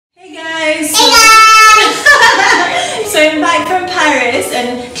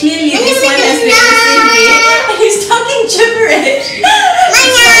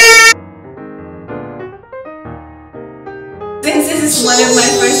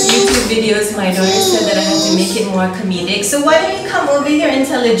videos, my daughter said that I have to make it more comedic. So why don't you come over here and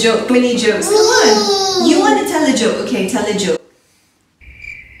tell a joke? Mini jokes. Come on. You want to tell a joke? Okay, tell a joke.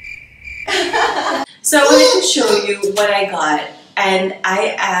 So I wanted to show you what I got. And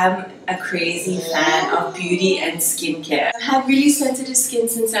I am a crazy fan of beauty and skincare. I have really sensitive skin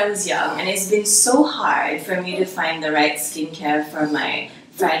since I was young, and it's been so hard for me to find the right skincare for my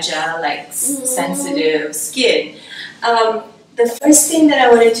fragile, sensitive skin. The first thing that I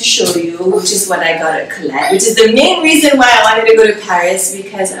wanted to show you, which is what I got at Colette, which is the main reason why I wanted to go to Paris,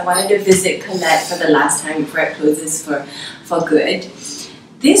 because I wanted to visit Colette for the last time before it closes for good.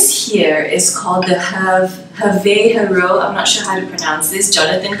 This here is called the Hero. I'm not sure how to pronounce this.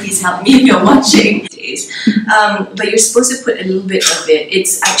 Jonathan, please help me if you're watching. But you're supposed to put a little bit of it.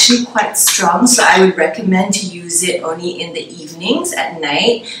 It's actually quite strong, so I would recommend to use it only in the evenings at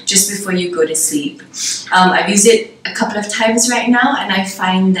night, just before you go to sleep. I've used it a couple of times right now, and I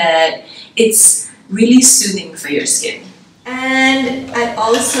find that it's really soothing for your skin. And I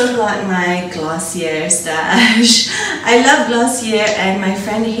also got my Glossier stash. I love Glossier, and my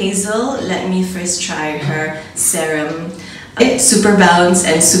friend Hazel let me first try her serum. It's Super Bounce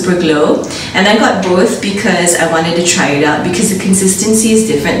and Super Glow, and I got both because I wanted to try it out because the consistency is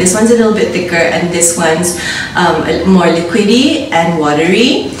different. This one's a little bit thicker and this one's more liquidy and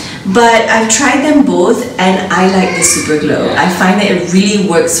watery. But I've tried them both and I like the Super Glow. I find that it really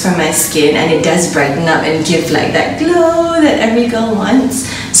works for my skin, and it does brighten up and give like that glow that every girl wants.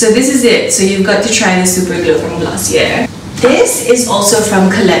 So this is it. So you've got to try the Super Glow from Glossier. This is also from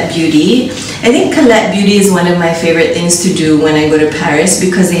Colette Beauty. I think Colette Beauty is one of my favorite things to do when I go to Paris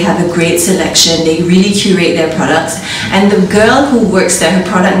because they have a great selection. They really curate their products, and the girl who works there, her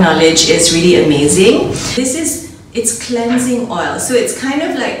product knowledge is really amazing. It's cleansing oil, so it's kind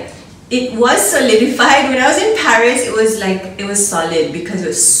of like, it was solidified. When I was in Paris, it was solid because it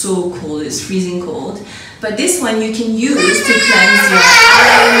was so cold, it's freezing cold. But this one you can use to cleanse your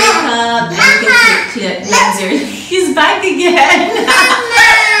eye makeup, and you can cleanse your... He's back again!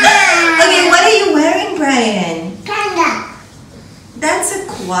 Okay, what are you wearing, Brian? Panda. That's a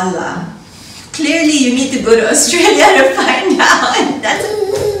koala. Clearly you need to go to Australia to find out.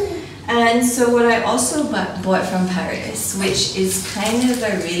 And so what I also bought from Paris, which is kind of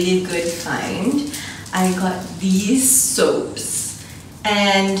a really good find, I got these soaps.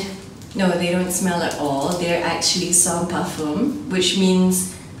 And no, they don't smell at all. They're actually sans parfum, which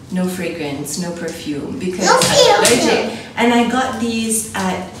means no fragrance, no perfume, because I'm allergic. And I got these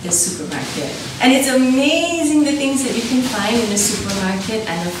at the supermarket. And it's amazing the things that you can find in the supermarket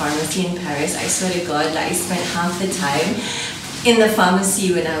and the pharmacy in Paris. I swear to God, I spent half the time in the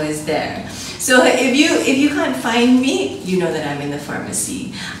pharmacy when I was there. So if you can't find me, you know that I'm in the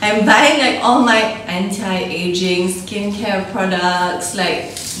pharmacy. I'm buying like all my anti-aging skincare products,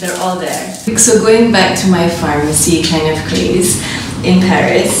 like they're all there. So going back to my pharmacy kind of craze in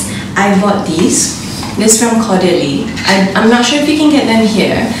Paris, I bought these. This from Caudalie. I'm not sure if you can get them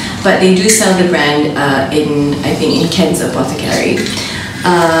here, but they do sell the brand I think in Ken's Apothecary.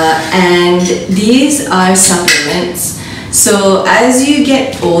 And these are supplements. So as you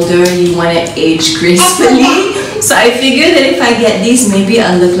get older, you want to age gracefully. So I figured that if I get these, maybe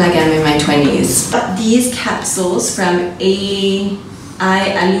I'll look like I'm in my 20s. But these capsules from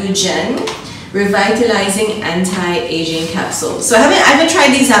Alugen, revitalizing anti-aging capsules. So I haven't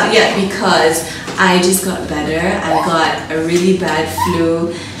tried these out yet because I just got better. I got a really bad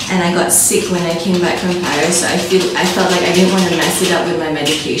flu and I got sick when I came back from Paris, so I felt like I didn't want to mess it up with my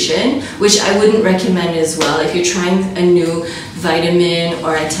medication, which I wouldn't recommend as well. If you're trying a new vitamin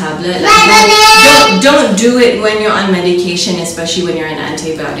or a tablet, like don't do it when you're on medication, especially when you're on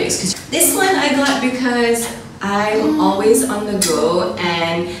antibiotics. This one I got because I'm always on the go,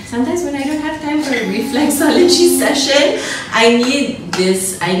 and sometimes when I don't have time for a reflexology session, I need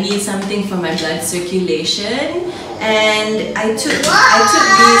this. I need something for my blood circulation, and I took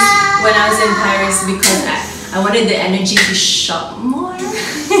these when I was in Paris because I wanted the energy to shop more.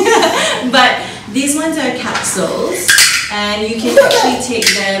 But these ones are capsules, and you can actually take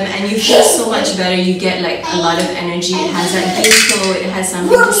them and you feel so much better. You get like a lot of energy. It has that ginkgo, it has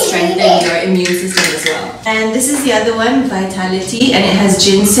something to strengthen your immune system as well. And this is the other one, Vitality, and it has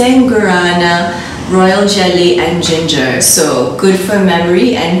ginseng, guarana, royal jelly and ginger. So good for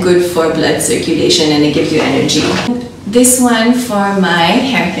memory and good for blood circulation, and it gives you energy. This one for my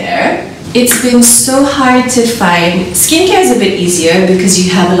hair care. It's been so hard to find. Skincare is a bit easier because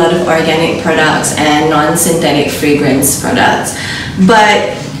you have a lot of organic products and non-synthetic fragrance products.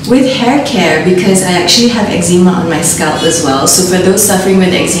 But with hair care, because I actually have eczema on my scalp as well, so for those suffering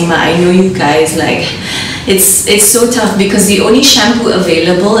with eczema, I know you guys like It's so tough because the only shampoo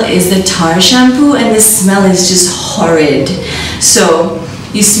available is the tar shampoo, and the smell is just horrid. So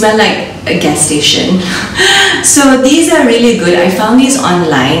you smell like a gas station. So these are really good. I found these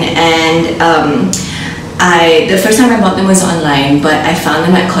online, and the first time I bought them was online, but I found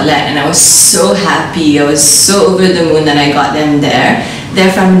them at Colette and I was so happy. I was so over the moon that I got them there.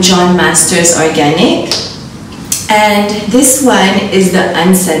 They're from John Masters Organic. And this one is the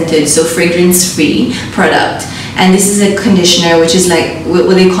unscented, so fragrance-free product. And this is a conditioner, which is like,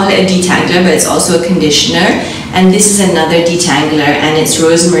 well, they call it a detangler, but it's also a conditioner. And this is another detangler, and it's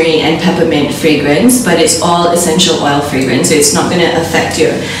rosemary and peppermint fragrance, but it's all essential oil fragrance, so it's not going to affect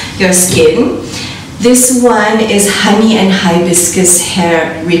your skin. This one is honey and hibiscus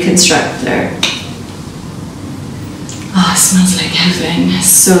hair reconstructor. Oh, it smells like heaven.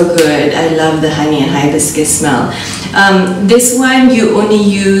 So good. I love the honey and hibiscus smell. This one you only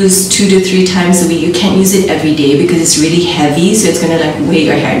use 2 to 3 times a week. You can't use it every day because it's really heavy, so it's gonna like weigh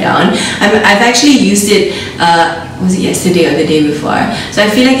your hair down. I've actually used it, was it yesterday or the day before? So I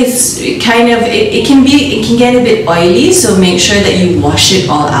feel like it's kind of, it can get a bit oily, so make sure that you wash it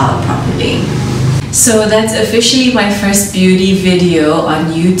all out properly. So that's officially my first beauty video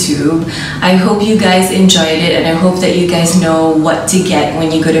on YouTube. I hope you guys enjoyed it, and I hope that you guys know what to get when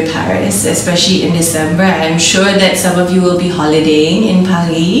you go to Paris, especially in December. I'm sure that some of you will be holidaying in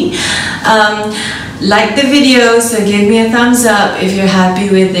Paris. Like the video, so give me a thumbs up if you're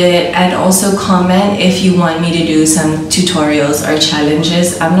happy with it, and also comment if you want me to do some tutorials or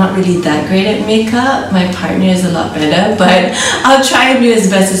challenges. I'm not really that great at makeup. My partner is a lot better, but I'll try and do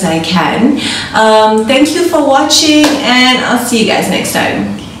as best as I can. Thank you for watching, and I'll see you guys next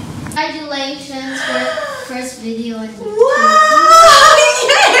time. Congratulations for first video on YouTube. Wow!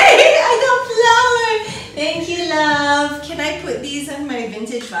 Yay! I got flower! Thank you, love. Can I put these on my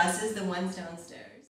vintage vases, the ones downstairs?